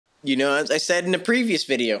You know, as I said in a previous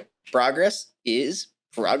video, progress is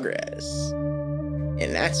progress.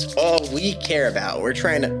 And that's all we care about. We're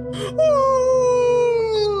trying to...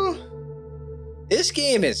 Ooh! This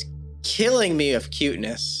game is killing me of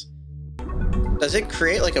cuteness. Does it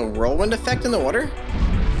create like a whirlwind effect in the water?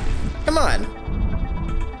 Come on.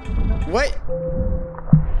 What?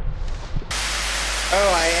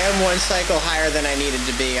 Oh, I am one cycle higher than I needed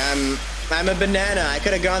to be. I'm a banana. I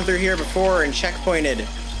could have gone through here before and checkpointed.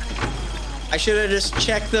 I should have just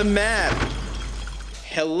checked the map.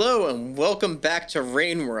 Hello and welcome back to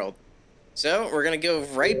Rainworld. So we're gonna go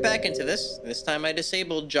right back into this. This time I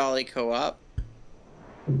disabled Jolly Co-op.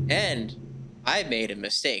 And I made a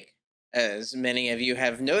mistake, as many of you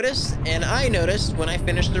have noticed, and I noticed when I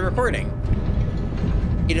finished the recording.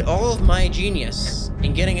 In all of my genius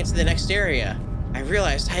in getting into the next area, I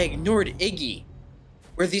realized I ignored Iggy,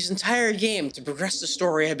 where this entire game to progress the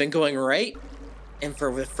story had been going right, and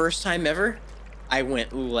for the first time ever, I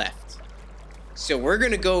went left. So we're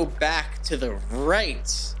gonna go back to the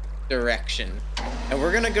right direction, and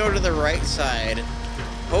we're gonna go to the right side.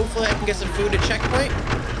 Hopefully I can get some food at checkpoint.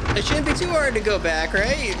 It shouldn't be too hard to go back,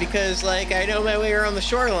 right? Because, like, I know my way around the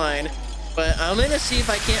shoreline, but I'm gonna see if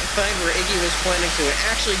I can't find where Iggy was pointing to and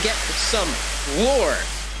actually get some lore.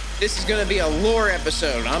 This is gonna be a lore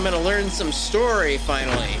episode. I'm gonna learn some story,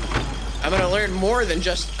 finally. I'm gonna learn more than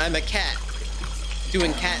just I'm a cat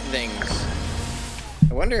doing cat things.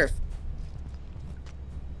 I wonder if...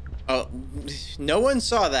 Oh, no one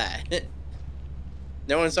saw that.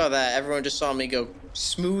 No one saw that. Everyone just saw me go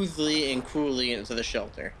smoothly and coolly into the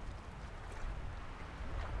shelter.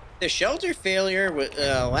 The shelter failure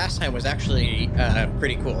last time was actually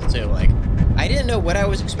pretty cool too. Like, I didn't know what I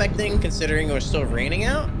was expecting considering it was still raining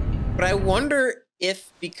out, but I wonder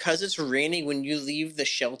if because it's raining when you leave the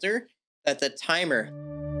shelter that the timer...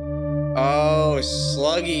 Oh,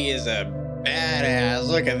 Sluggy is a badass.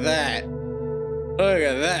 Look at that. Look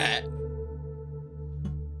at that.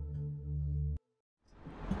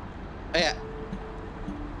 Oh yeah.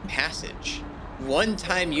 Passage.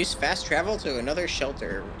 One-time use fast travel to another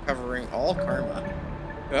shelter, recovering all karma.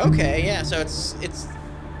 Okay, yeah, so it's...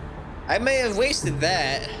 I may have wasted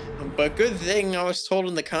that, but good thing I was told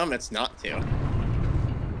in the comments not to.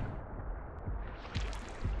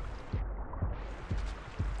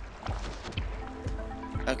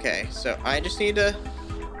 Okay, so I just need to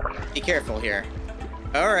be careful here.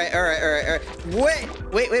 Alright. Wait.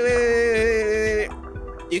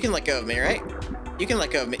 You can let go of me, right? You can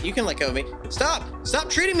let go of me. You can let go of me. Stop! Stop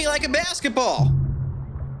treating me like a basketball!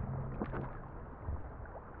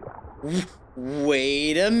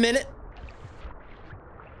 Wait a minute.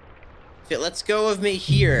 If it lets go of me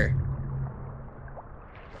here,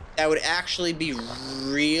 that would actually be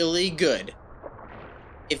really good.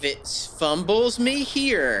 If it fumbles me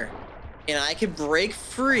here, and I could break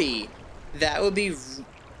free, that would be...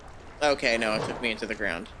 Okay, no, it took me into the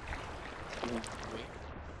ground.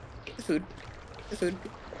 Take the food. The food.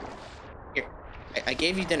 Here, I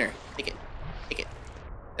gave you dinner. Take it. Take it.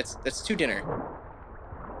 That's 2 dinner.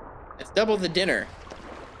 That's double the dinner.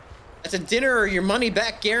 That's a dinner or your money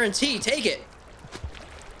back guarantee. Take it.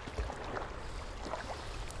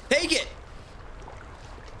 Take it.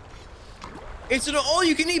 It's an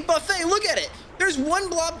all-you-can-eat buffet. Look at it. There's one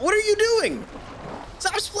blob. What are you doing?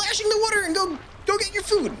 Stop splashing the water and go get your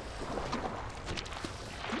food.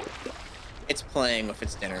 It's playing with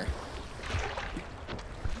its dinner.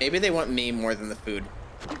 Maybe they want me more than the food.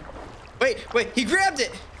 Wait, he grabbed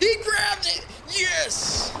it! He grabbed it!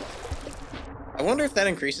 Yes! I wonder if that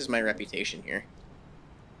increases my reputation here.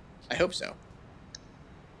 I hope so.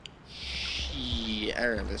 Yeah, I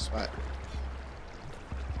remember this spot.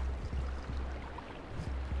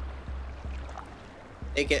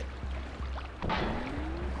 Take it.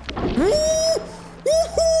 Woo!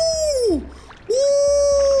 Woohoo!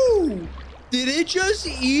 Woo! Did it just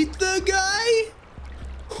eat the guy?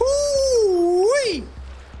 Hoo-wee!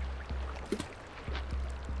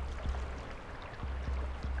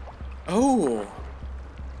 Oh,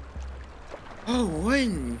 what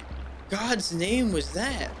in God's name was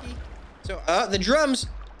that? So, the drums,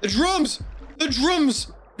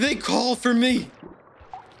 they call for me.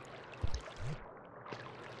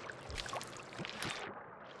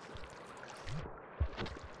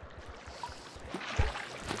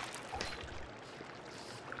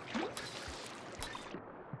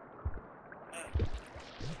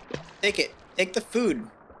 Take it. Take the food.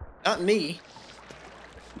 Not me.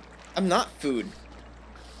 I'm not food.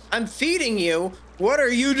 I'm feeding you. What are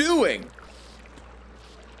you doing?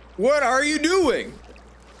 What are you doing?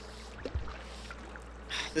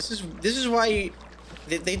 This is why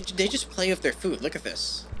They just play with their food. Look at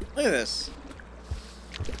this. Look at this.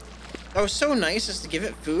 That was so nice just to give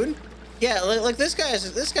it food. Yeah, like this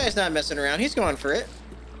guy's not messing around. He's going for it.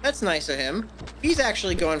 That's nice of him. He's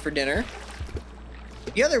actually going for dinner.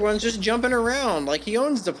 The other one's just jumping around like he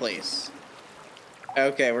owns the place.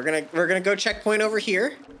 Okay, we're gonna go checkpoint over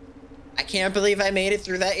here. I can't believe I made it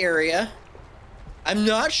through that area. I'm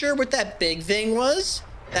not sure what that big thing was.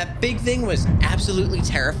 That big thing was absolutely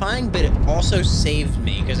terrifying, but it also saved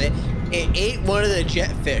me because it ate one of the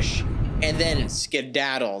jetfish and then it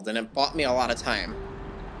skedaddled, and it bought me a lot of time.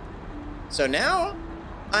 So now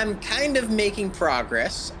I'm kind of making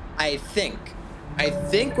progress, I think. I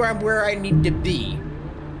think I'm where I need to be.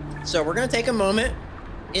 So we're gonna take a moment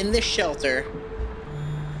in this shelter.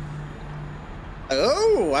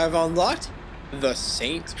 Oh, I've unlocked the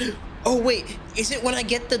Saint. Oh wait, is it when I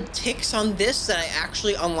get the ticks on this that I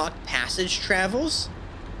actually unlock passage travels?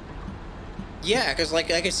 Yeah, because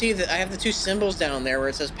like I can see that I have the two symbols down there where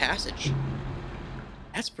it says passage.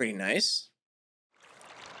 That's pretty nice.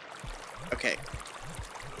 Okay.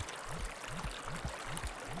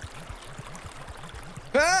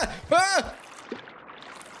 Ah! Ah!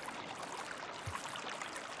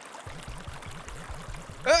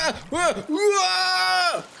 Ah! Ah!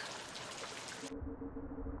 Ah!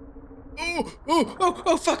 Oh! Oh! Oh!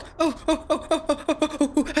 Oh! Fuck! Oh! Oh! Oh! Oh! Oh! Oh!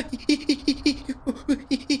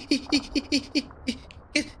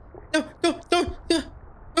 No! No! No! No!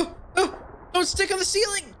 No! No! Don't stick on the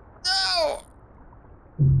ceiling! No!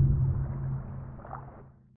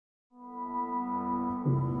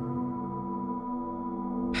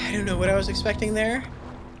 I don't know what I was expecting there,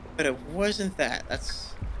 but it wasn't that.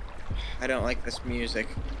 I don't like this music.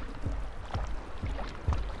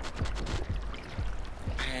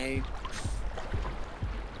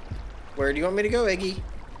 Where do you want me to go, Iggy?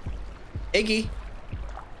 Iggy?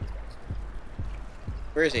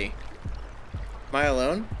 Where is he? Am I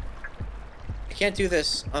alone? I can't do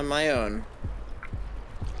this on my own.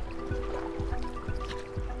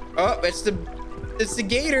 Oh, it's the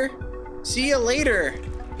gator. See you later,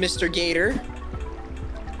 Mr. Gator.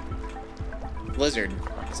 Lizard.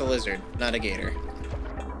 It's a lizard, not a gator.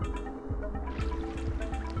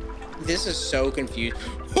 This is so confused.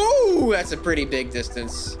 Oh, that's a pretty big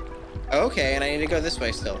distance. Okay, and I need to go this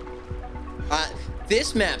way still.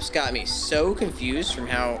 This map's got me so confused from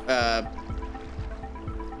how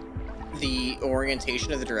the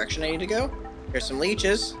orientation of the direction I need to go. Here's some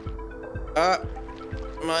leeches.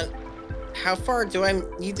 Come on. How far do I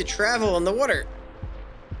need to travel in the water?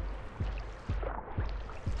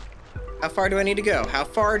 How far do I need to go? How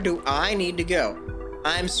far do I need to go?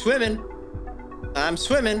 I'm swimming. I'm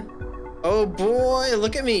swimming. Oh boy,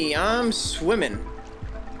 look at me. I'm swimming.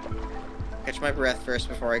 Catch my breath first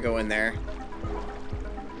before I go in there.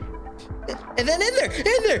 And then in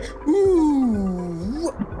there.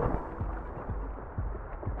 Ooh.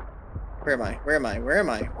 Where am I? Where am I? Where am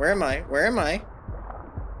I? Where am I? Where am I?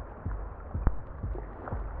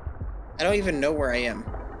 I don't even know where I am.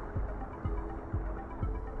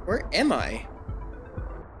 Where am I?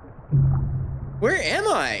 Where am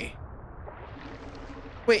I?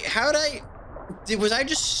 Wait, how'd was I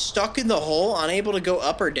just stuck in the hole, unable to go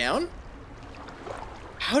up or down?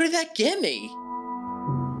 How did that get me?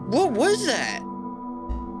 What was that?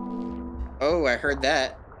 Oh, I heard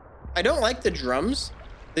that. I don't like the drums.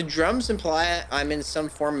 The drums imply I'm in some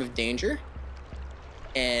form of danger.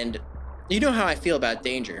 And you know how I feel about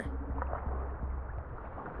danger.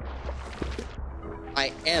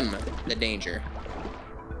 I am the danger.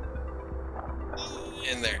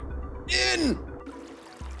 In there. In!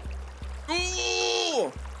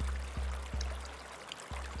 Ooh!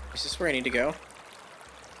 Is this where I need to go?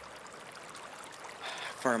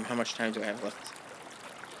 How much time do I have left?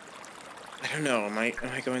 I don't know. Am I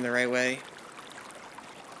going the right way?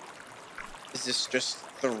 Is this just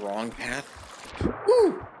the wrong path?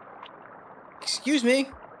 Woo! Excuse me.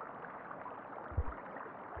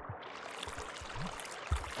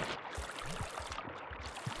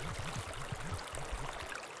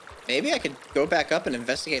 Maybe I could go back up and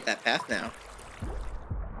investigate that path now.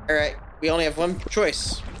 All right, we only have one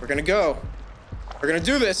choice. We're gonna go. We're gonna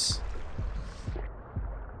do this.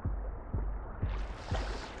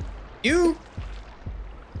 You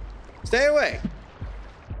stay away.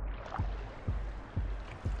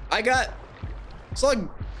 I got slug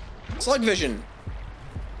vision.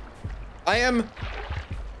 I am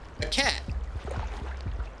a cat.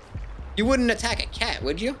 You wouldn't attack a cat,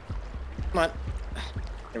 would you? Come on.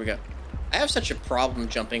 There we go. I have such a problem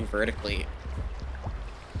jumping vertically.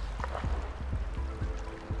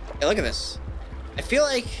 Hey, look at this. I feel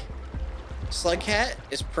like Slugcat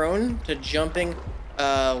is prone to jumping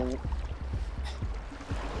a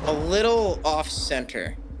little off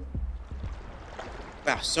center.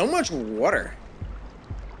 Wow, so much water.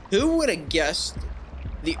 Who would have guessed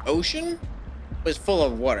the ocean was full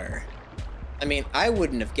of water? I mean, I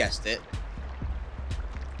wouldn't have guessed it.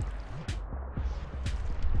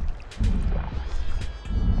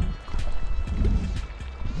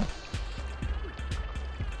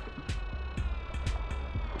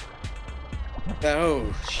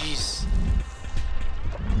 Oh, jeez.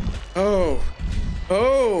 Oh.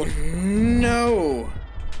 Oh, no.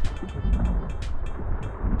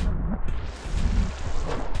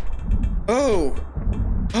 Oh.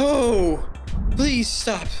 Oh. Please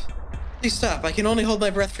stop. Please stop. I can only hold my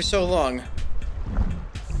breath for so long.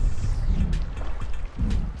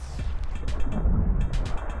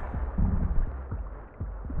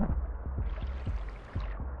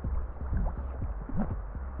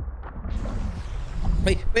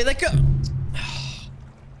 Wait, let go.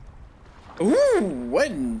 Ooh, what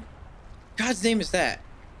in God's name is that?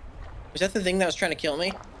 Was that the thing that was trying to kill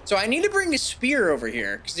me? So I need to bring a spear over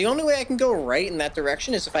here, because the only way I can go right in that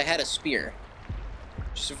direction is if I had a spear.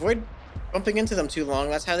 Just avoid bumping into them too long.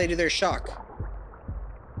 That's how they do their shock.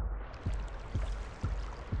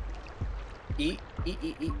 Eat.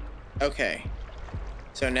 Okay.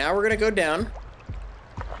 So now we're gonna go down.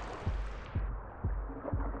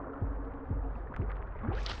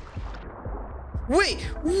 Wait,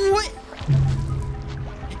 what?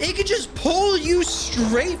 It could just pull you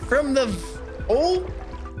straight from the hole?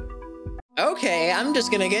 Okay, I'm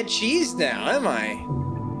just gonna get cheese now, am I?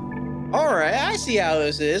 All right, I see how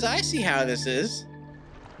this is. I see how this is.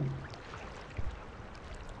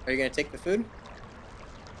 Are you gonna take the food?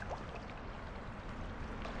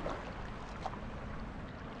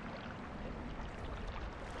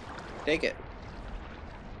 Take it.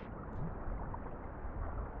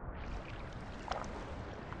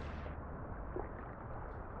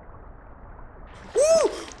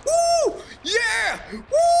 Woo! Woo! Yeah!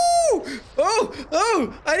 Woo!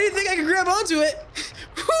 Oh! I didn't think I could grab onto it.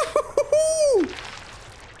 Woo!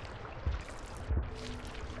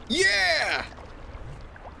 Yeah!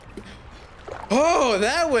 Oh,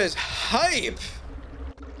 that was hype.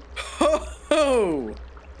 Oh!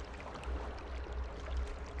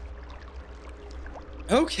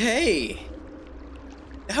 Okay.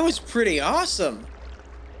 That was pretty awesome.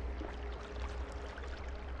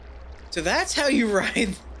 So that's how you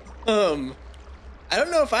ride. I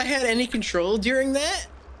don't know if I had any control during that.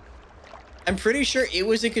 I'm pretty sure it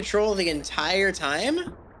was in control the entire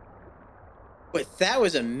time. But that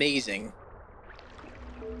was amazing.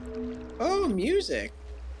 Oh, music.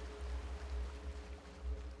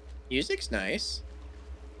 Music's nice.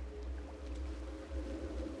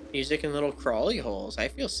 Music in little crawly holes. I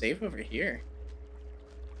feel safe over here.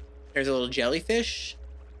 There's a little jellyfish.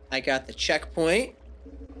 I got the checkpoint.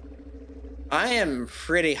 I am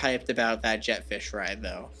pretty hyped about that jetfish ride,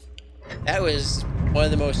 though. That was one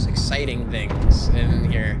of the most exciting things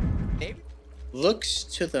in here. Maybe looks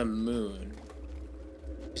to the moon.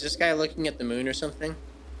 Is this guy looking at the moon or something?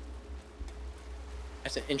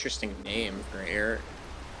 That's an interesting name for air.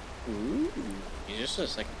 Ooh, is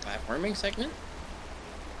this like a platforming segment?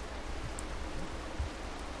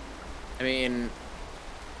 I mean,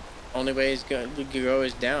 only way to go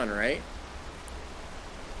is down, right?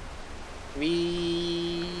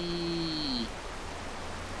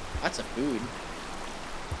 Lots of food.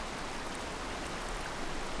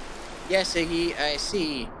 Yes, Iggy, I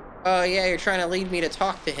see. Oh yeah, you're trying to lead me to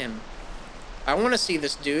talk to him. I want to see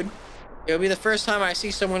this dude. It'll be the first time I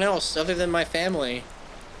see someone else other than my family.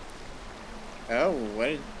 Oh,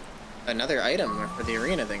 what? Another item for the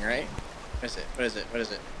arena thing, right? What is it? What is it? What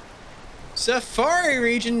is it? Safari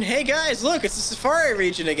region. Hey guys, look, it's the safari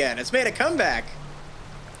region again. It's made a comeback.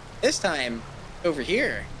 This time, over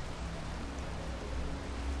here.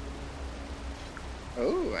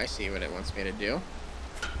 Oh, I see what it wants me to do.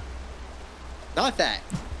 Not that.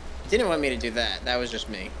 It didn't want me to do that. That was just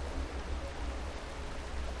me.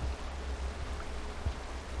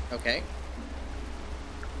 Okay.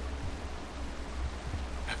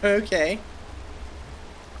 Okay.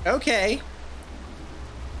 Okay.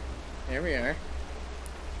 There we are.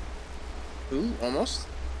 Ooh, almost.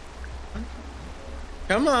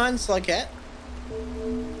 Come on, Slugcat.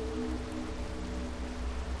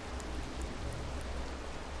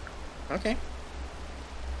 Okay.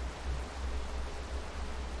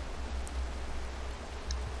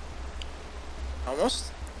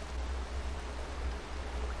 Almost.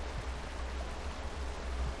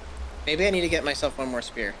 Maybe I need to get myself one more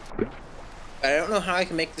spear. But I don't know how I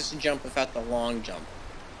can make this jump without the long jump.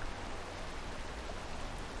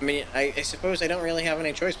 I mean, I suppose I don't really have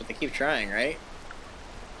any choice but to keep trying, right?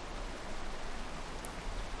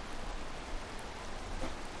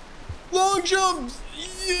 Long jumps!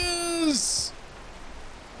 Yes!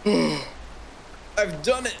 I've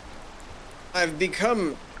done it! I've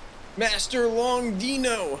become Master Long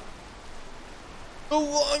Dino! The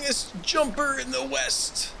longest jumper in the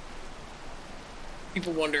West!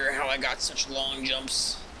 People wonder how I got such long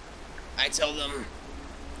jumps. I tell them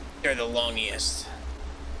they're the longiest.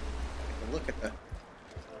 Look at the...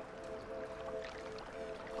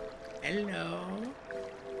 Hello?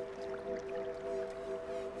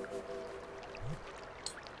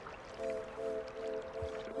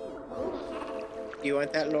 You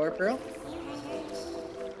want that lore pearl?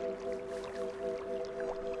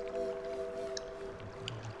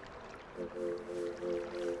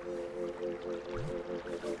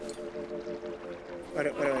 What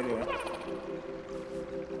do I do?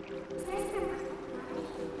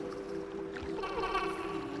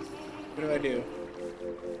 What do I do?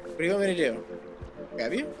 What do you want me to do?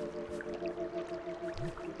 Grab you?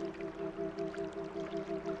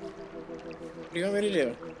 What do you want me to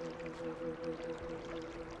do?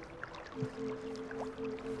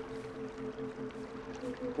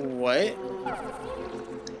 What?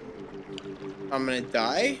 I'm gonna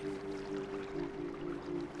die?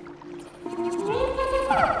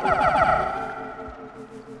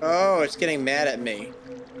 Oh, it's getting mad at me.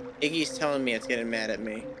 Iggy's telling me it's getting mad at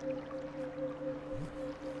me.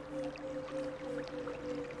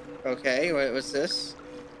 Okay, what's this?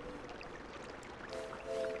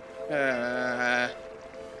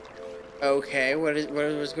 Okay, what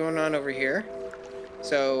was going on over here?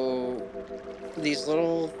 So, these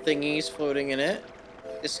little thingies floating in it.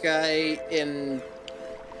 This guy in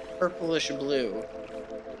purplish blue.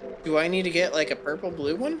 Do I need to get like a purple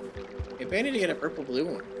blue one? Maybe I need to get a purple blue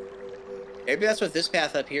one. Maybe that's what this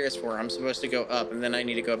path up here is for. I'm supposed to go up and then I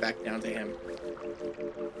need to go back down to him.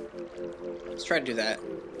 Let's try to do that.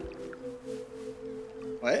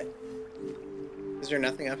 What? Is there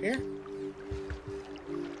nothing up here?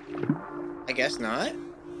 I guess not.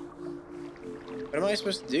 What am I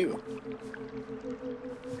supposed to do?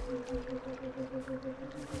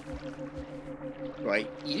 Do I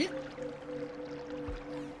eat it?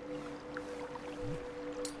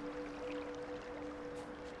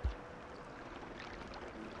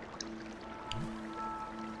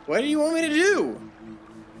 What do you want me to do?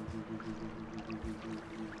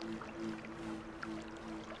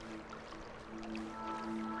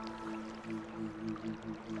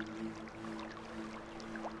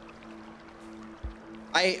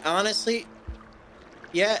 I honestly...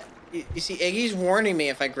 Yeah, you see, Iggy's warning me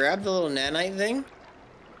if I grab the little nanite thing,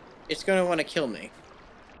 it's gonna want to kill me.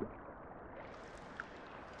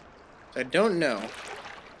 So I don't know.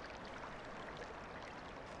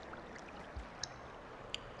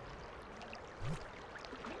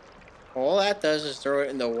 All that does is throw it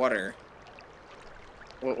in the water.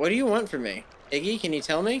 What do you want from me? Iggy, can you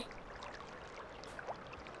tell me?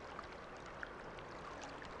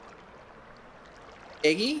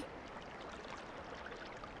 Iggy?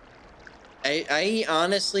 I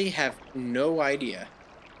honestly have no idea.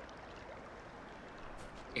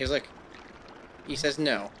 He's like, he says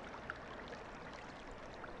no.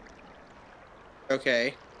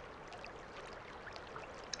 Okay.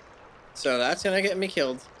 So that's gonna get me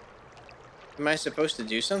killed. Am I supposed to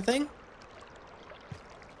do something?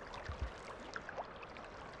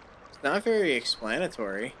 It's not very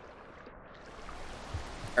explanatory.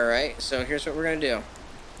 Alright, so here's what we're gonna do.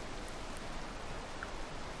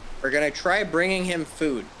 We're gonna try bringing him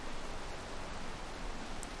food.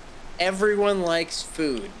 Everyone likes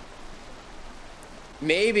food.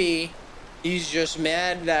 Maybe he's just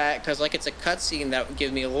mad that, because like it's a cutscene that would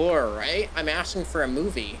give me lore, right? I'm asking for a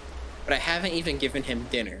movie, but I haven't even given him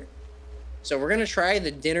dinner. So we're gonna try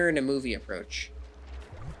the dinner and a movie approach.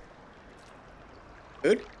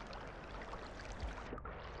 Food?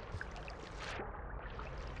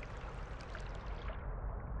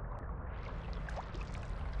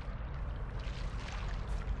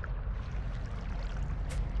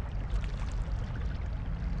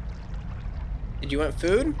 Did you want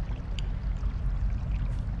food?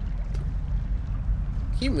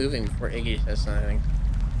 Keep moving before Iggy says something.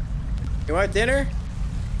 You want dinner?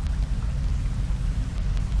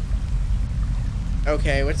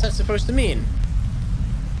 Okay, what's that supposed to mean?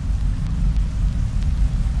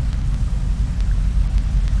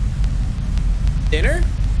 Dinner?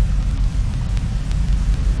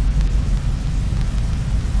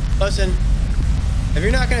 Listen, if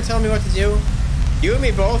you're not gonna tell me what to do, you and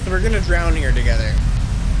me both, we're gonna drown here together.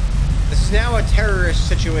 This is now a terrorist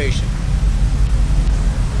situation.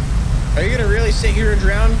 Are you gonna really sit here and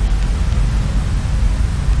drown?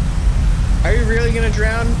 Are you really gonna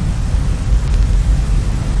drown?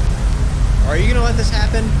 Are you gonna let this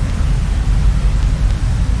happen?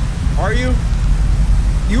 Are you?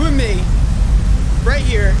 You and me, right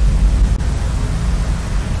here.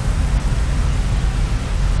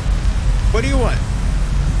 What do you want?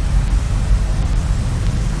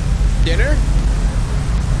 Dinner?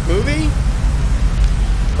 Movie?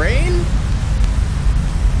 Rain?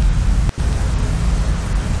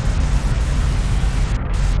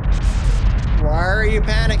 Why are you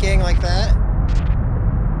panicking like that?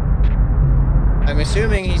 I'm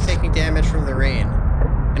assuming he's taking damage from the rain.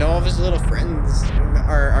 And all of his little friends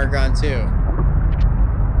are gone too.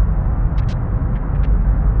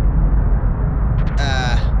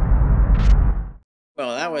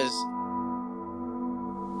 Well,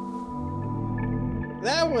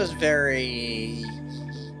 that was very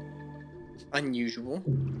unusual.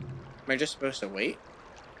 Am I just supposed to wait?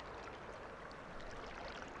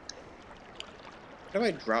 How do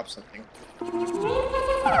I drop something?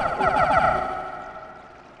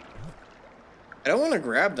 I don't want to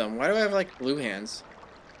grab them. Why do I have like blue hands?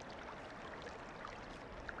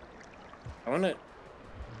 I want to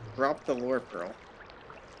drop the lore pearl.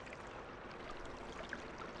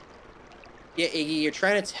 Yeah, Iggy, you're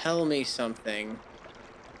trying to tell me something.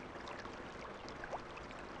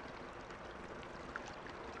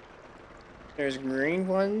 There's green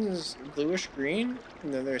ones, bluish green,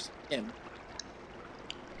 and then there's him.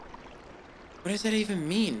 What does that even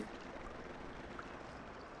mean?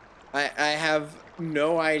 I have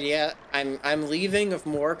no idea. I'm leaving with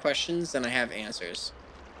more questions than I have answers.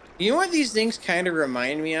 You know what these things kind of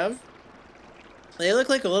remind me of? They look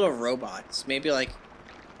like little robots, maybe like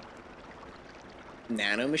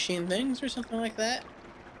nanomachine things or something like that.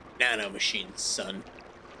 Nanomachines, son.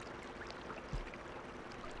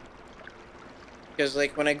 Because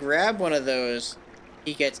like when I grab one of those,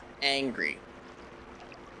 he gets angry.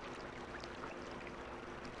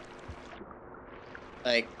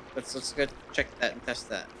 Like, let's go check that and test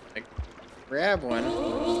that. Like, grab one.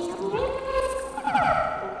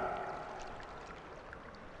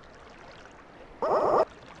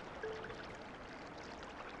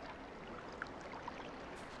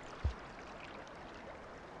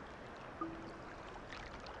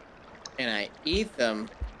 And I eat them.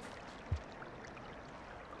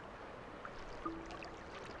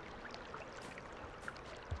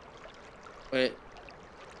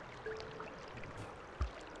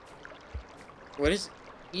 What does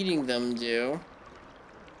eating them do?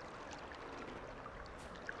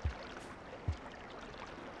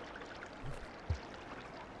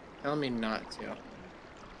 Tell me not to.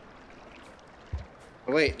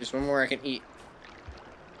 Oh wait, there's one more I can eat.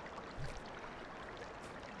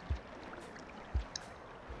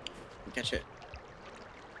 Catch it.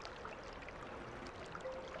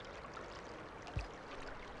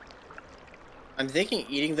 I'm thinking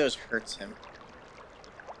eating those hurts him.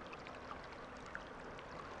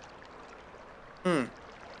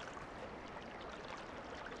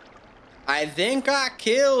 I think I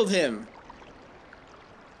killed him.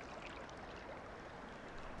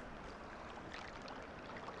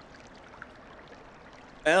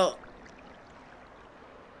 Well,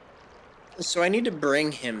 so I need to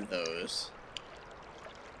bring him those.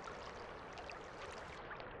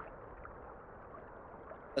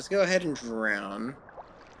 Let's go ahead and drown.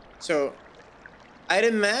 So, I'd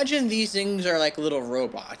imagine these things are like little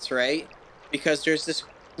robots, right? Because there's this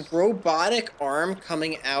robotic arm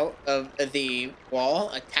coming out of the wall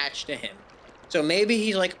attached to him. So maybe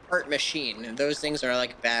he's like part machine, and those things are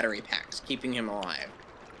like battery packs keeping him alive.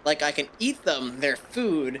 Like I can eat them, they're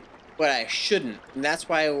food, but I shouldn't. And that's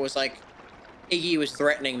why it was like Iggy was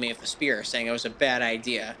threatening me with the spear, saying it was a bad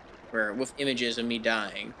idea, or with images of me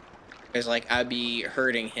dying. Because like I'd be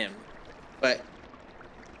hurting him. But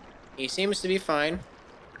he seems to be fine.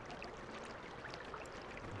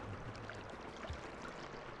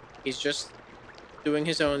 He's just doing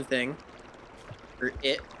his own thing. Or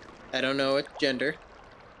it. I don't know its gender.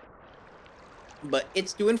 But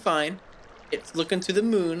it's doing fine. It's looking to the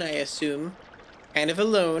moon, I assume. Kind of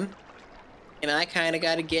alone. And I kind of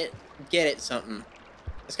got to get it something.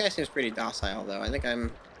 This guy seems pretty docile, though. I think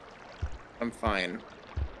I'm fine.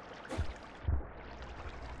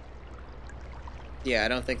 Yeah, I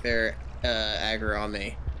don't think they're aggro on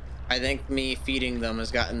me. I think me feeding them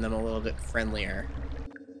has gotten them a little bit friendlier.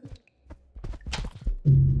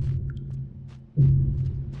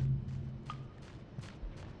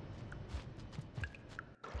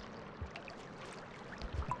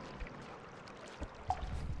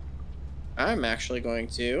 I'm actually going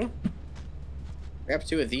to Grab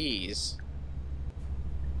 2 of these.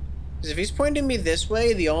 Because if he's pointing me this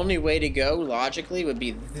way, the only way to go, logically, would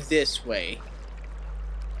be this way.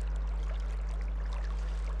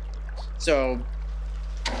 So,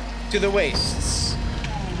 to the wastes.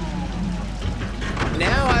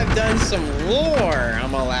 Now I've done some lore,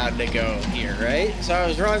 I'm allowed to go here, right? So I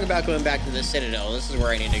was wrong about going back to the Citadel. This is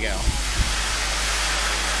where I need to go.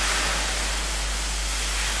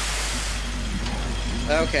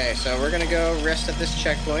 Okay, so we're gonna go rest at this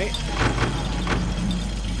checkpoint.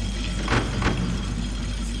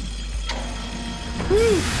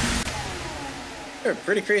 Woo! A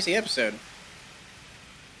pretty crazy episode.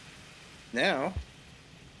 Now,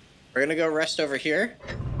 we're gonna go rest over here.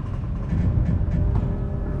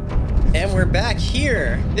 And we're back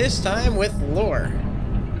here, this time with lore.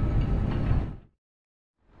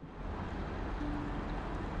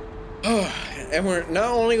 Oh, and we're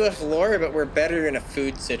not only with lore, but we're better in a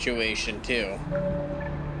food situation too.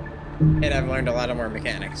 And I've learned a lot of more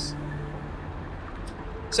mechanics.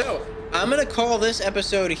 So, I'm gonna call this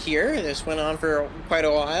episode here. This went on for quite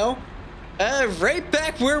a while. Right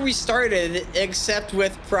back where we started, except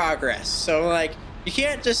with progress. So, like, you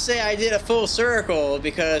can't just say I did a full circle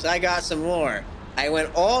because I got some lore. I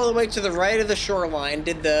went all the way to the right of the shoreline,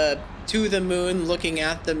 did the to the moon, looking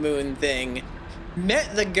at the moon thing.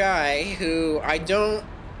 Met the guy who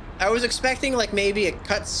I was expecting like maybe a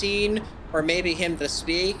cutscene or maybe him to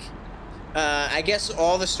speak. I guess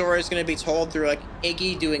all the story is going to be told through like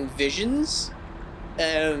Iggy doing visions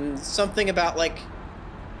and something about like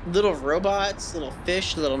little robots, little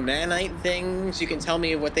fish, little nanite things. You can tell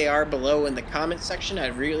me what they are below in the comment section.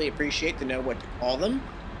 I'd really appreciate to know what to call them.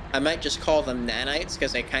 I might just call them nanites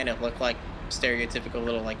because they kind of look like stereotypical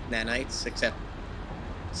little like nanites, except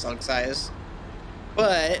slug size.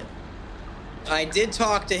 But I did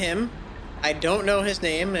talk to him. I don't know his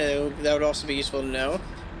name. That would also be useful to know.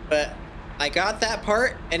 But I got that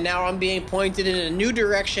part, and now I'm being pointed in a new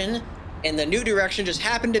direction. And the new direction just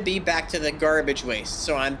happened to be back to the garbage waste.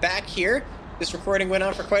 So I'm back here. This recording went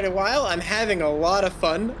on for quite a while. I'm having a lot of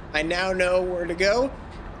fun. I now know where to go.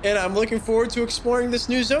 And I'm looking forward to exploring this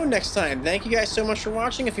new zone next time. Thank you guys so much for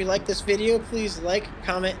watching. If you like this video, please like,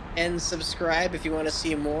 comment, and subscribe if you want to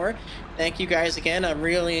see more. Thank you guys again. I'm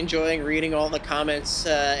really enjoying reading all the comments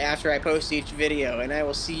after I post each video. And I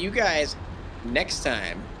will see you guys next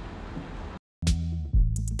time.